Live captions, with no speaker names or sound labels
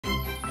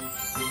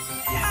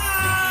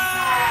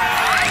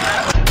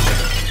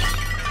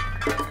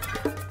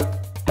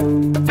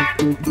Nathan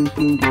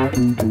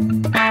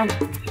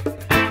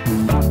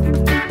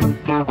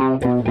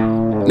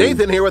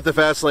here with the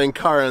Fast Lane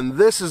Car, and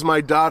this is my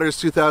daughter's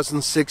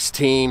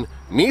 2016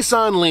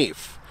 Nissan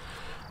Leaf.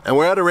 And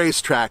we're at a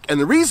racetrack, and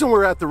the reason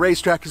we're at the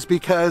racetrack is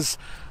because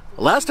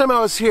last time I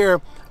was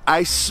here,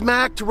 I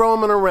smacked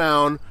Roman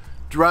around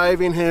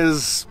driving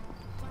his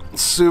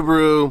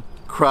Subaru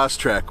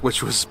Crosstrek,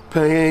 which was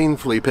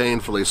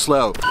painfully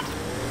slow.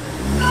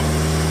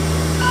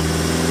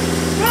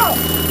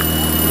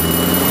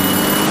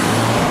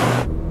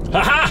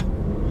 Ha-ha!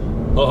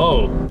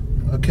 Oh-ho.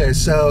 Okay,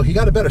 so he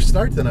got a better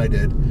start than I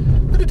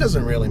did, but it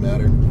doesn't really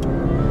matter.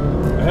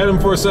 I had him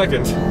for a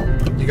second.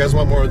 You guys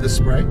want more of this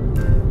spray?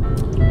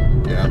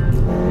 Yeah.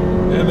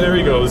 And there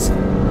he goes.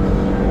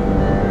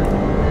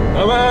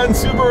 Come on,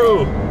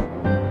 Subaru!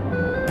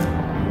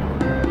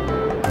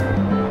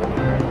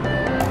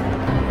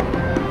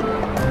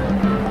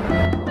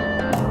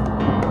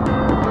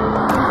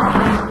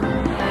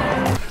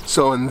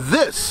 So in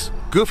this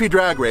goofy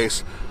drag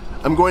race,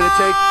 I'm going to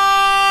take...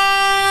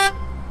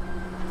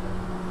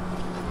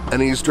 And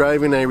he's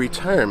driving a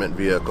retirement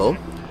vehicle.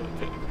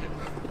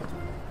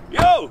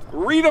 Yo!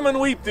 Read 'em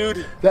and weep,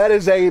 dude! That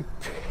is a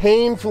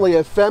painfully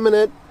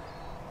effeminate,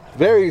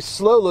 very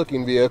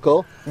slow-looking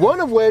vehicle,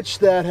 one of which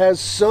that has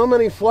so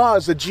many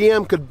flaws that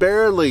GM could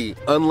barely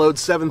unload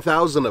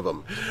 7,000 of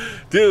them.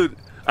 Dude,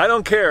 I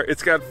don't care.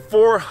 It's got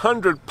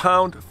 400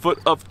 pound-foot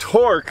of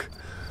torque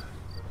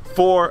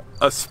for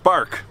a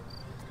Spark.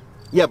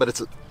 Yeah, but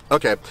it's...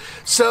 Okay,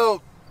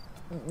 so...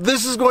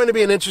 This is going to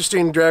be an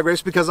interesting drag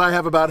race because I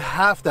have about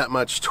half that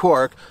much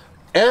torque,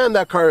 and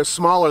that car is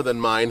smaller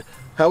than mine.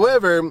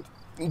 However,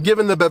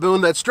 given the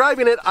baboon that's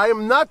driving it, I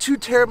am not too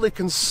terribly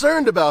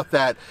concerned about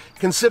that,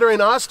 considering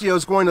osteo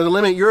is going to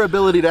limit your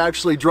ability to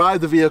actually drive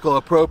the vehicle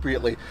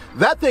appropriately.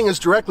 That thing is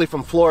directly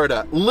from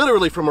Florida,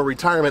 literally from a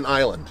retirement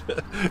island.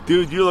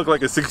 Dude, you look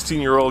like a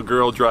 16-year-old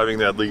girl driving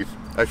that Leaf.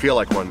 I feel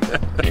like one.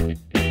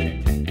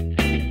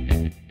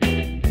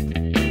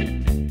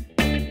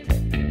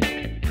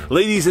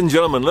 Ladies and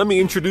gentlemen, let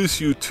me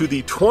introduce you to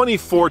the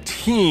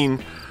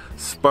 2014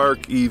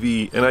 Spark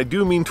EV. And I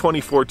do mean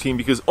 2014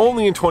 because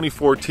only in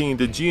 2014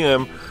 did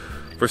GM,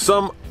 for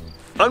some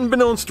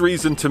unbeknownst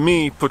reason to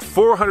me, put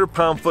 400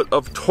 pound-foot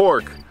of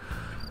torque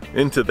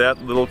into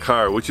that little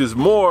car, which is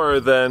more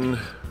than,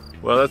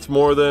 well, that's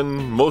more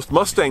than most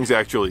Mustangs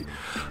actually.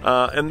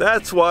 And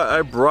that's why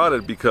I brought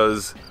it,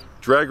 because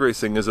drag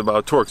racing is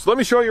about torque. So let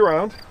me show you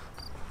around.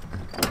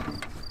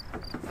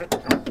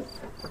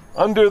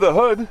 Under the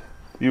hood,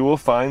 you will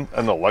find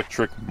an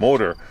electric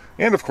motor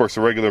and of course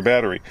a regular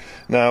battery.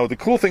 Now the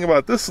cool thing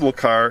about this little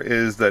car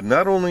is that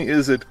not only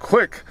is it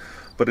quick,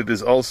 but it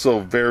is also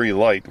very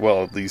light,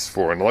 well, at least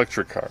for an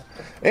electric car.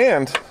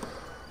 And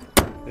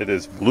it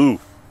is blue.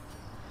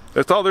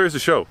 That's all there is to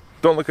show.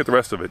 Don't look at the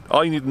rest of it.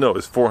 All you need to know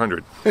is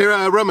 400. Hey,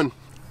 Roman.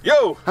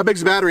 Yo! How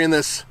big's the battery in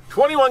this?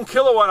 21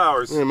 kilowatt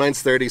hours.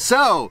 Mine's 30.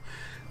 So,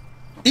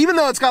 even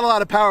though it's got a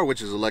lot of power,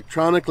 which is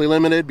electronically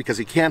limited because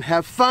you can't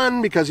have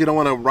fun, because you don't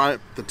want to rot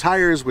the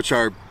tires, which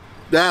are,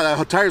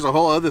 the tires are a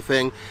whole other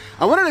thing.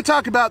 I wanted to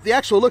talk about the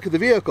actual look of the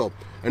vehicle.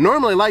 I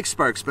normally like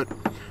Sparks, but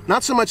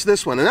not so much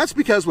this one. And that's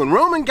because when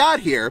Roman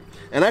got here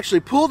and actually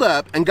pulled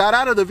up and got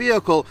out of the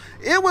vehicle,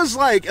 it was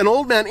like an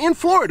old man in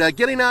Florida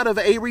getting out of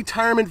a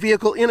retirement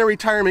vehicle in a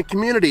retirement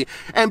community.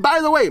 And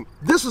by the way,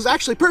 this was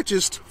actually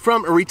purchased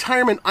from a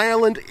retirement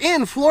island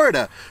in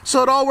Florida.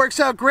 So it all works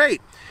out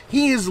great.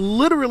 He is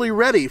literally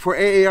ready for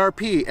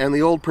AARP and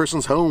the old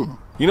person's home.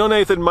 You know,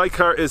 Nathan, my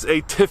car is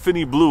a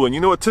Tiffany blue, and you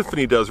know what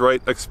Tiffany does,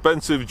 right?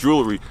 Expensive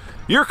jewelry.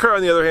 Your car,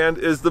 on the other hand,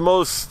 is the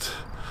most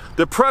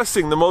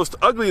depressing, the most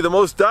ugly, the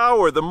most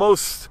dour, the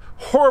most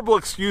horrible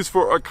excuse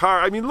for a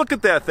car. I mean, look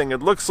at that thing.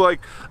 It looks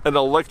like an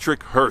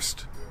electric hearse.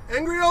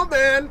 Angry old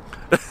man.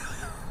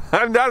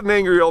 I'm not an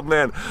angry old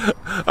man.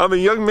 I'm a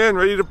young man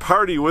ready to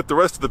party with the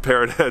rest of the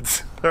parrot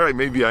heads. All right,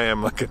 maybe I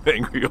am like an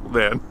angry old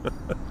man.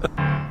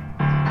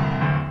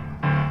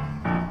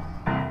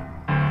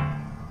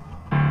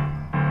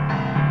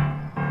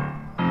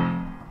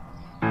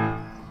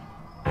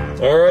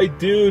 All right,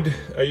 dude,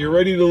 are you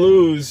ready to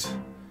lose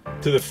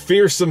to the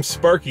fearsome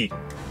Sparky?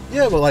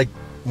 Yeah, but like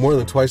more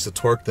than twice the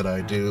torque that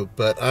I do,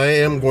 but I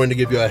am going to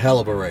give you a hell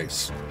of a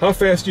race. How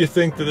fast do you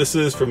think that this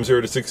is from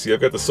 0 to 60?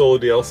 I've got the Solo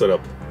DL set up.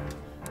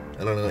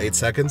 I don't know, 8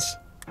 seconds?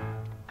 I'm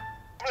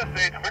going to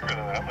say it's quicker than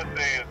that. I'm going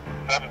to say it's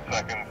 7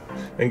 seconds.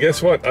 And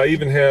guess what? I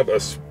even have a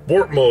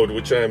sport mode,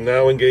 which I am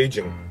now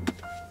engaging.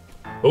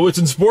 Oh, it's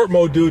in sport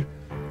mode, dude.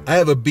 I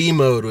have a B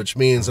mode, which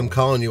means I'm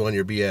calling you on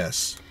your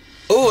BS.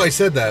 Oh, I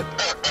said that.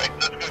 Alright,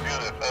 let's go do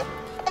this, huh?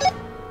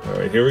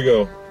 Alright, here we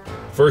go.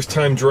 First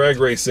time drag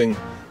racing,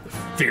 the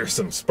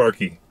fearsome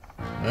Sparky.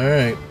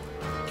 Alright.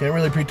 Can't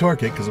really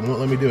pre-torque it because it won't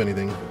let me do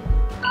anything.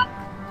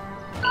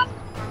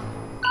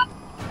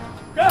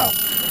 Go!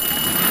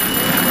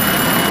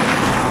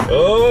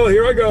 Oh,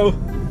 here I go.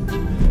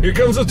 Here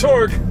comes the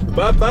torque.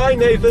 Bye-bye,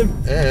 Nathan.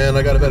 And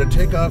I got a better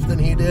takeoff than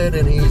he did,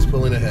 and he's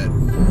pulling ahead.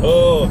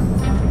 Oh,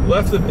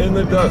 left it in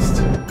the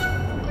dust.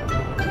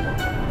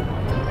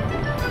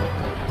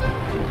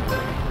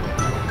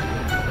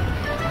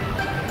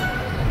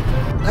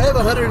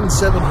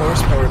 107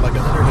 horsepower and like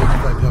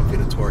 185 pound-feet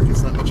of torque.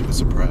 It's not much of a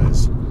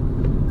surprise.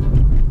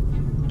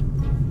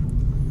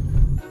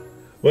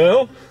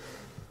 Well,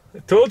 I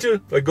told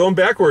you, like going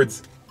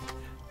backwards.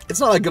 It's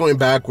not like going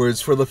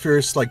backwards. For the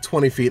first like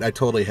 20 feet, I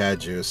totally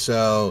had you.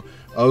 So,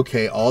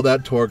 okay, all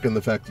that torque and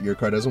the fact that your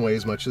car doesn't weigh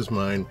as much as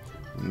mine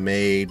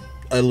made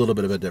a little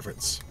bit of a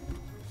difference.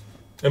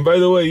 And by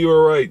the way, you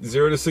were right.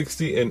 0 to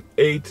 60 in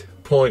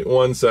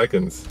 8.1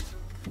 seconds.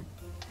 And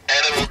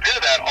it will do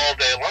that all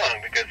day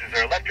long because these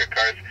are electric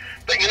cars.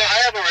 But you know,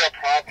 I have a real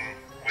problem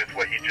with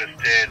what you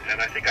just did, and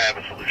I think I have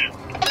a solution.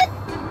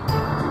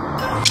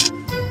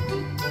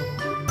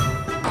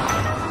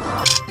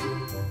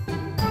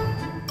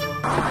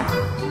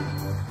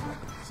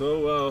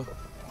 So,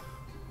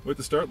 we're at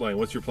the start line.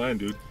 What's your plan,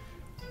 dude?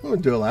 I'm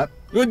gonna do a lap.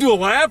 You want to do a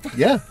lap?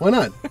 Yeah, why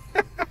not?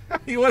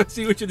 You want to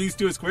see which of these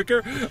two is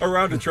quicker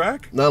around the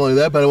track? Not only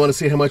that, but I want to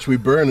see how much we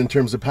burn in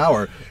terms of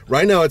power.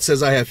 Right now it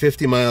says I have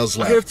 50 miles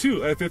left. I have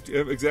two. I have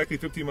exactly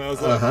 50 miles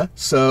left.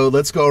 So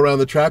let's go around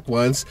the track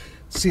once,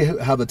 see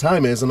how the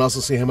time is, and also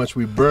see how much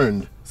we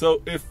burned.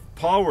 So if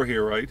Paul were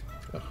here, right,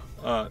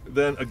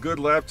 then a good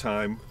lap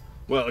time,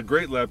 well, a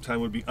great lap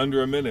time would be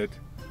under a minute,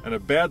 and a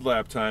bad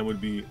lap time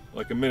would be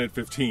like a minute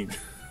 15.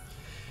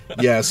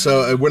 Yeah,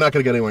 so we're not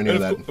going to get anywhere near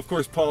that. Of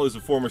course, Paul is a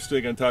former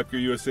Stig on Top Gear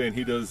USA, and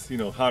he does, you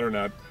know, hot or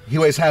not. He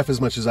weighs half as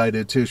much as I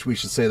do, too. We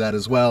should say that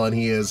as well, and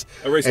he is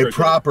a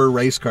proper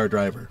race car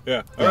driver.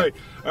 Yeah, all right,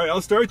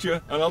 I'll start you,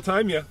 and I'll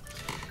time you.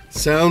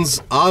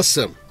 Sounds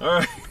awesome. All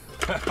right.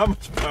 How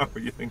much power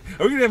do you think?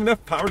 Are we going to have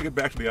enough power to get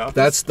back to the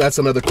office? That's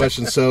another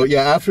question. So,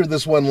 yeah, after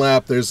this one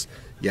lap, there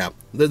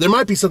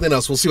might be something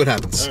else. We'll see what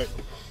happens. All right.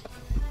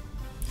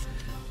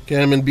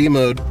 Okay, I'm in B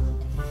mode.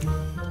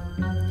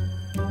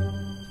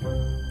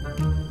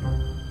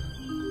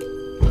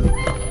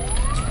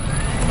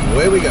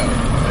 Away we go.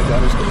 My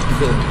daughter's going to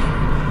kill me.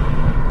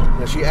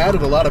 Now, she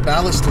added a lot of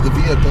ballast to the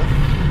vehicle.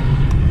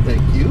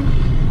 Thank you.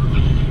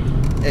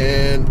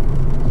 And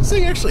this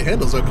thing actually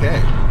handles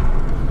okay.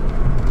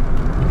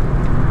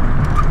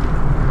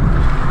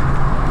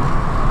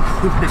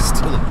 We're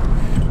still,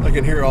 I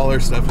can hear all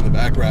our stuff in the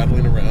back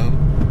rattling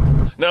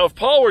around. Now, if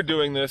Paul were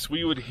doing this,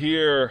 we would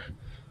hear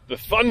the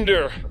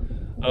thunder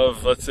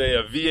of, let's say,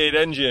 a V8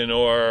 engine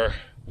or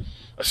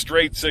a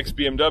straight 6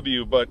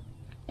 BMW, but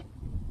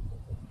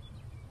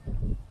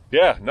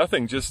yeah,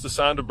 nothing, just the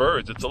sound of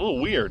birds. It's a little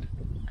weird.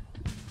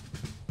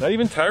 Not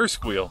even tire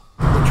squeal.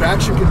 The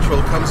traction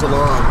control comes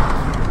along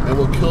and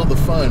will kill the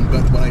fun,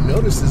 but what I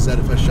noticed is that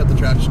if I shut the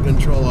traction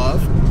control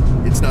off,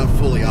 it's not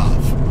fully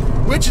off,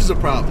 which is a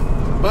problem.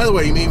 By the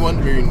way, you may be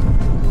wondering,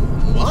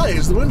 why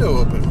is the window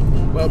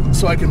open? Well,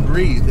 so I can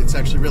breathe. It's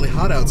actually really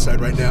hot outside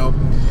right now,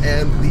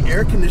 and the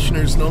air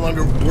conditioner is no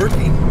longer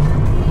working.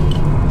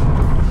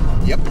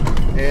 Yep,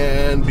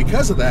 and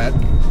because of that,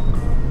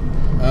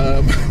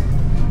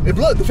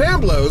 the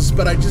fan blows,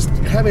 but I just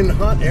having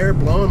hot air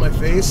blow in my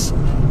face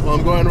while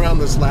I'm going around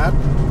this lap,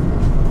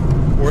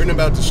 worrying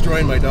about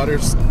destroying my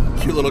daughter's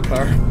cute little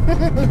car.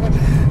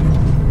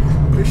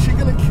 Is she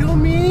gonna kill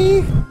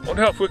me?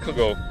 Wonder how quick it'll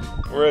go.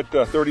 We're at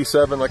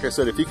 37. Like I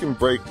said, if he can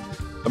break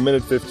a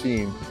minute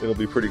 15, it'll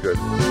be pretty good.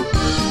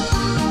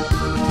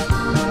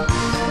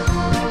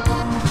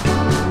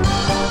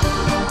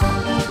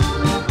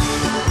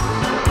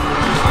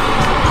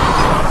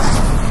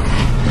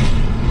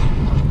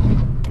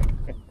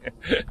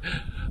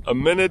 A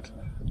minute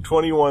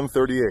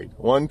 21:38.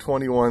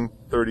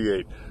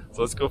 1:21:38.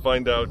 So let's go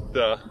find out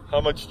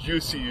how much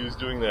juice you use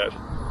doing that.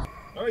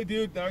 All right,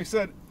 dude. Now I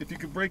said if you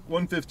could break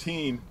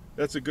 1:15,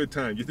 that's a good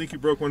time. Do you think you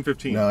broke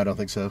 1:15? No, I don't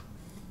think so.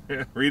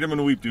 Read them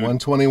and weep, dude.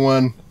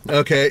 1:21.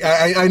 Okay,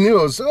 I knew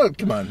it was. Oh,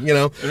 come on, you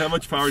know. And how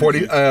much power?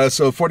 40. Did you use?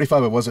 So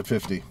 45. It was at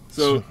 50.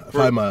 So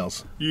 5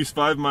 miles. You used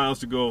 5 miles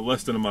to go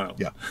less than a mile.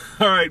 Yeah.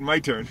 All right, my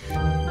turn.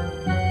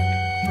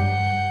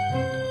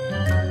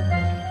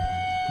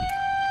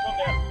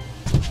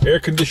 Air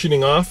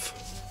conditioning off.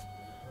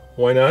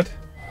 Why not?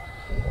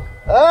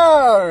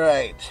 All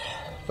right,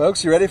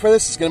 folks, you ready for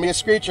this? It's gonna be a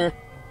screecher.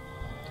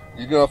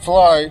 You're gonna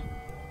fly.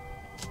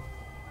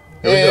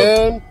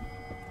 And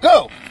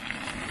go.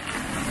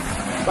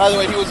 By the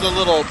way, he was a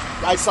little.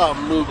 I saw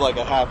him move like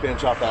a half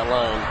inch off that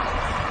line.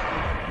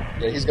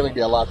 Yeah, he's gonna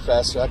be a lot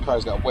faster. That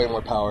car's got way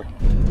more power.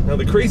 Now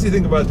the crazy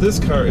thing about this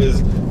car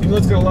is, even though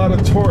it's got a lot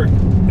of torque,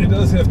 it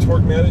does have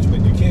torque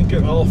management. You can't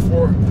get all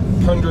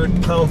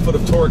 400 pound-foot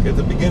of torque at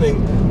the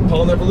beginning.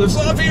 Paul never lifts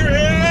off here,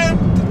 and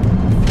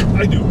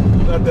I do.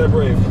 Not that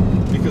brave,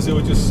 because it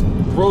would just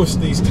roast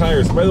these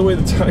tires. By the way,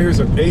 the tires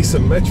are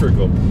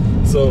asymmetrical.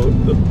 So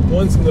the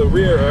ones in the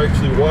rear are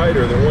actually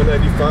wider. They're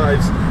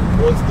 195s.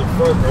 The ones in the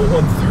front are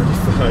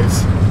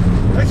 135s.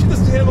 Actually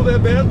doesn't handle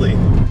that badly.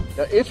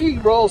 Now, if he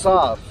rolls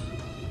off,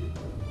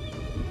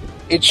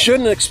 it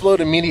shouldn't explode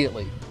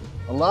immediately.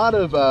 A lot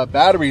of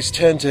batteries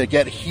tend to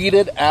get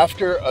heated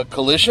after a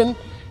collision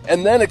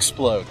and then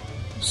explode.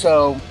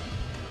 So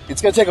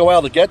it's going to take a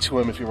while to get to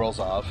him if he rolls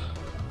off,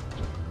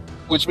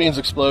 which means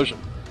explosion.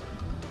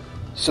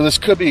 So this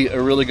could be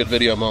a really good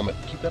video moment.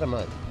 Keep that in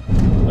mind.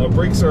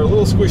 Brakes are a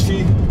little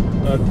squishy.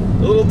 A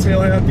little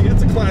tail happy.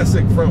 It's a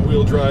classic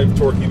front-wheel drive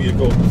torquey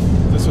vehicle.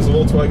 This was a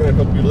Volkswagen I'd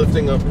probably be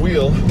lifting up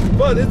wheel,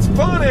 but it's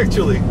fun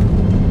actually.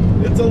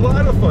 It's a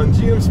lot of fun.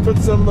 GM's put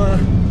some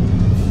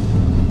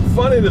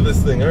fun into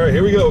this thing. All right,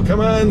 here we go.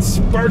 Come on,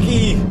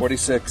 Sparky.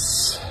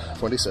 46,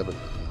 27.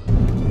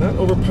 Not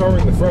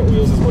overpowering the front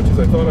wheels as much as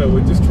I thought I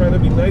would. Just trying to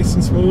be nice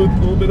and smooth. A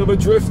little bit of a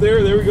drift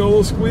there. There we go. A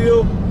little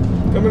squeal.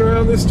 Coming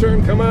around this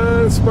turn. Come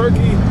on, Sparky.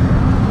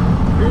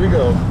 Here we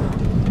go.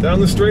 Down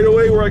the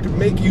straightaway where I could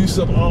make use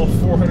of all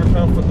 400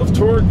 pound-foot of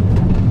torque.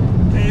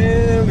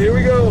 And here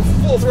we go.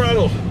 Full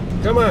throttle.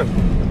 Come on.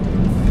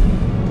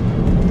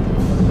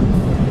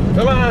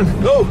 Come on.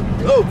 Go.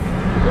 Go.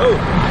 Go.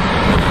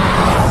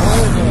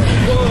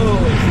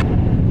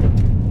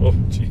 Whoa. Oh,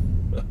 gee.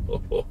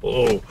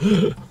 Oh.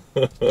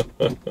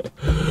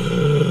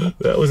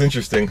 That was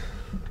interesting.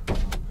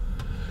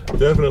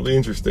 Definitely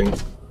interesting.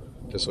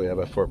 Just so we have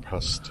it for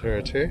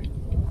posterity.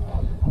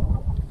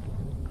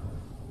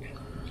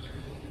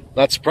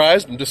 Not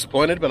surprised, I'm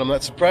disappointed, but I'm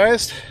not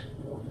surprised.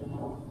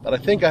 But I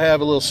think I have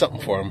a little something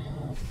for him.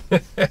 So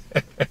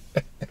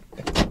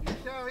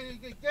you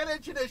can get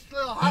into this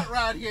little hot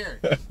rod here.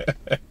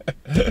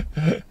 There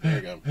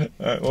you go.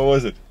 Alright, what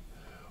was it?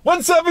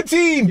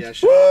 117! Yeah,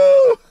 sure.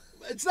 Woo!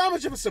 It's not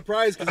much of a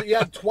surprise because you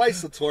have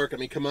twice the torque. I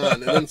mean, come on,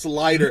 and then it's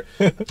lighter.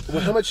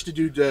 Well, how much did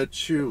you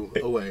chew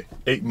away?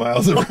 8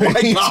 miles of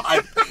range. Oh my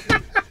God!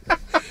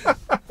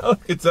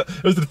 It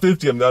was at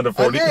 50. I'm down to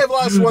 40. I may have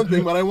lost one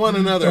thing, but I won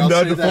another. I'll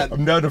say that.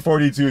 I'm down to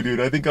 42, dude.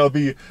 I think I'll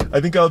be,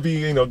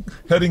 you know,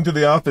 heading to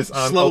the office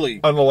on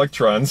slowly on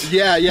electrons.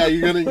 Yeah.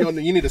 You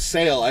need a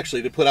sail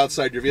actually to put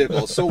outside your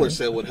vehicle. A solar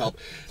sail would help.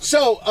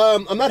 So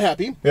I'm not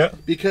happy. Yeah.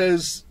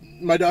 Because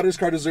my daughter's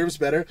car deserves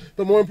better,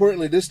 but more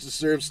importantly, this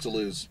deserves to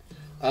lose.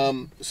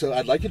 So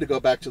I'd like you to go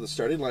back to the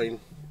starting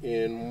line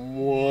in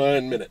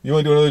 1 minute. You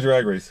want to do another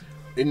drag race?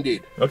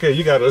 Indeed. Okay,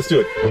 you got it. Let's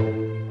do it.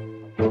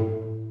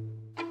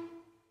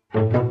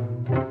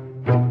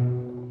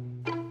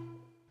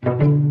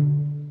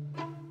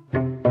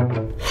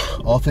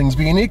 All things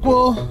being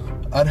equal,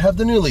 I'd have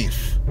the new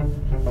Leaf.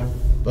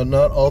 But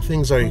not all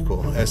things are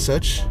equal. As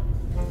such,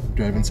 I'm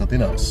driving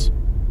something else.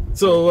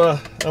 So,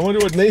 I wonder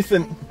what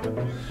Nathan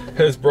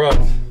has brought.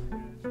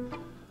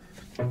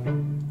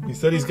 He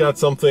said he's got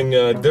something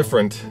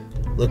different.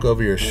 Look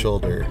over your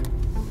shoulder.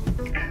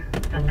 For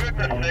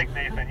goodness sake,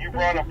 Nathan, you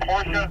brought a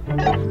Porsche?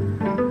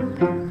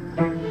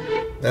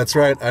 That's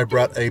right, I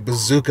brought a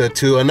bazooka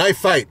to a knife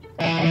fight.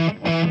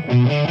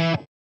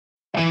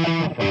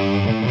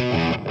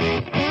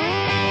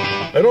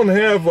 I don't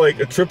have like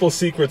a triple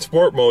secret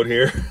sport mode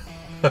here.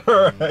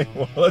 All right,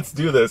 well, let's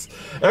do this.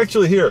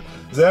 Actually, here,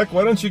 Zach,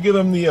 why don't you give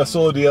him the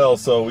Solo DL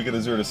so we get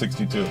a 0 to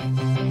 62.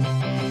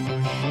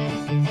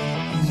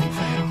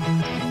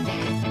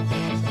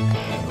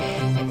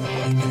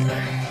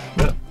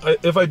 Now,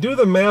 if I do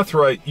the math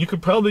right, you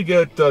could probably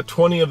get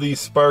 20 of these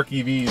Spark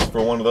EVs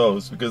for one of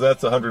those because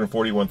that's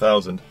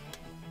 141,000.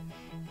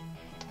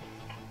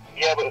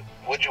 Yeah, but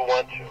would you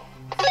want to?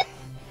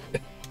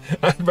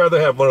 I'd rather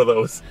have one of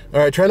those. All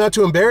right, try not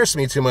to embarrass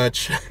me too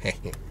much.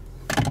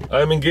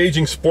 I'm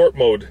engaging sport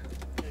mode.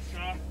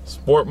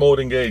 Sport mode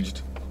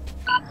engaged.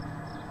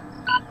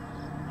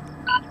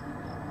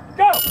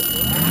 Go!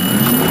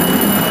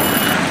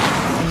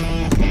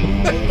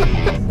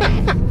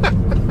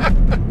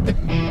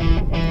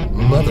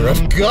 Mother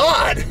of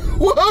God!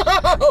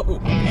 Whoa!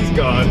 He's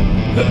gone.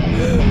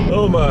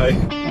 Oh my.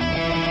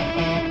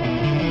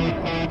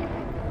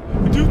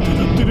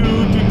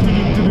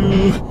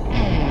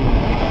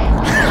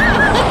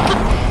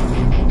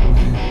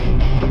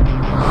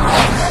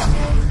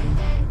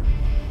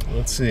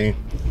 Let's see.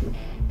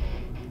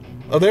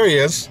 Oh, there he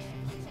is.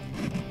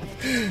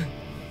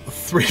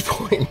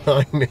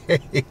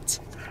 3.98.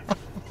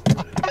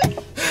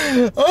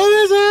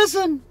 Oh, that's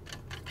awesome.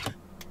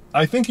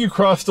 I think you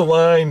crossed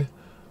the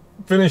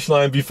finish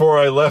line before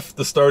I left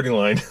the starting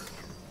line.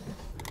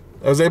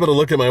 I was able to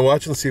look at my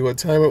watch and see what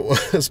time it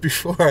was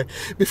before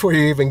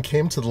you even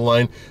came to the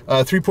line.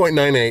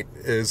 3.98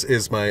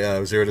 is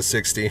my 0 to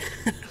 60.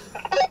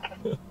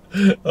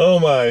 Oh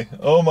my,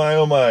 oh my,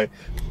 oh my.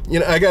 You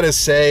know, I gotta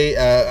say,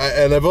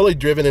 and I've only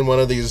driven in one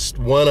of these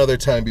one other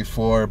time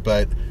before,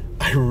 but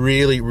I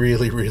really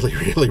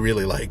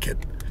like it.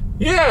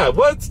 Yeah,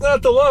 what's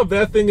not to love?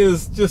 That thing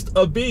is just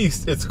a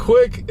beast. It's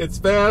quick, it's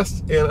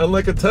fast, and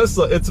unlike a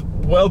Tesla, it's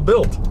well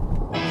built.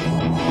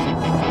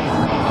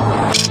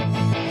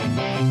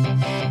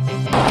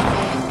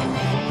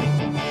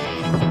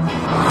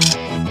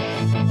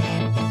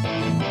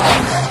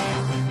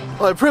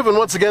 Well, I've proven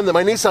once again that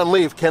my Nissan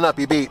Leaf cannot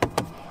be beat.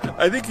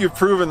 I think you've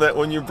proven that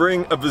when you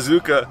bring a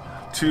bazooka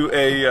to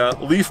a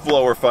leaf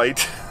blower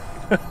fight,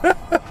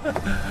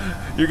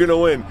 you're gonna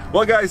win.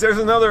 Well guys, there's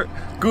another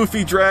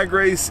goofy drag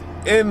race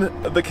in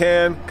the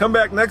can. Come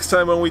back next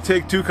time when we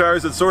take two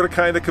cars that sort of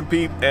kind of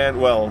compete, and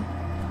well,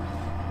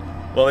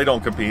 they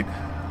don't compete,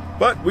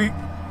 but we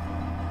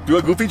do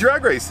a goofy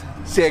drag race.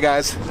 See ya,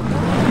 guys.